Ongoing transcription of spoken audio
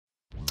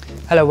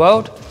Hello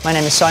world, my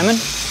name is Simon,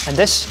 and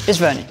this is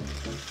Vernie.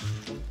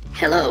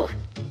 Hello,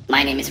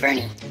 my name is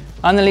Vernie.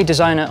 I'm the lead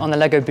designer on the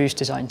LEGO Boost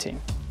design team.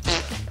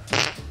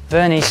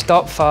 Vernie,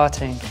 stop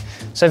farting.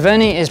 So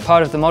Vernie is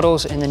part of the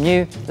models in the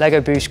new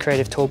LEGO Boost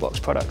Creative Toolbox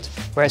product,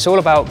 where it's all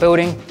about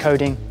building,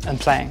 coding, and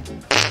playing.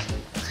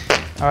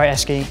 All right,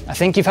 Eski, I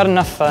think you've had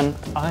enough fun.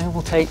 I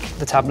will take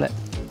the tablet.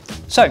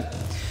 So,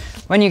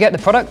 when you get the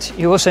product,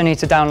 you also need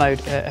to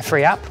download a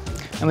free app.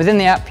 And within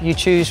the app, you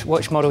choose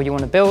which model you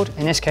want to build.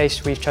 In this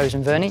case, we've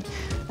chosen Vernie.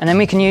 And then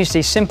we can use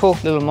these simple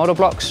little model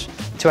blocks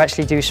to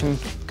actually do some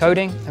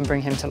coding and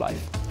bring him to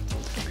life.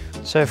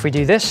 So if we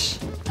do this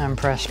and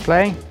press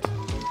play,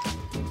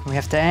 we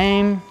have to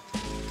aim.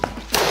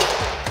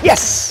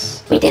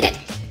 Yes! We did it.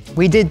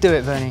 We did do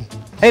it, Vernie.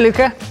 Hey,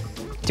 Luca,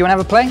 do you want to have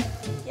a play?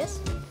 Yes.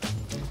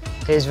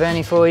 Here's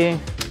Vernie for you.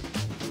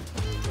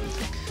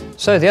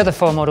 So the other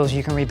 4 models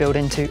you can rebuild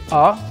into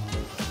are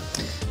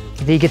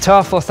the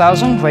Guitar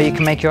 4000, where you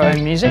can make your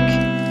own music.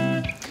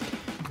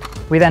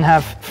 We then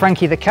have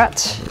Frankie the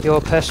Cat,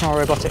 your personal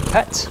robotic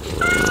pet.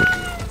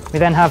 We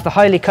then have the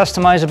highly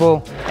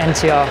customizable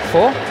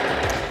NTR4.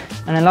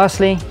 And then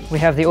lastly, we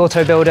have the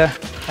Auto Builder,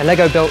 a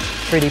Lego-built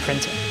 3D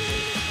printer.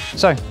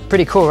 So,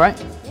 pretty cool, right?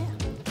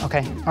 Yeah.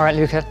 Okay, all right,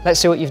 Luca,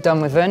 let's see what you've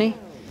done with Vernie.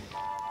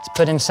 Let's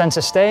put him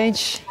center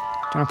stage. Do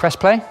you want to press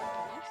play?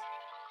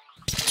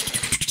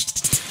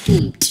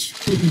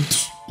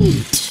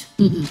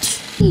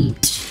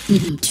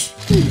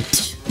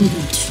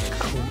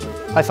 Cool.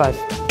 High five.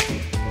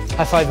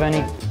 High five,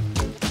 Vernie.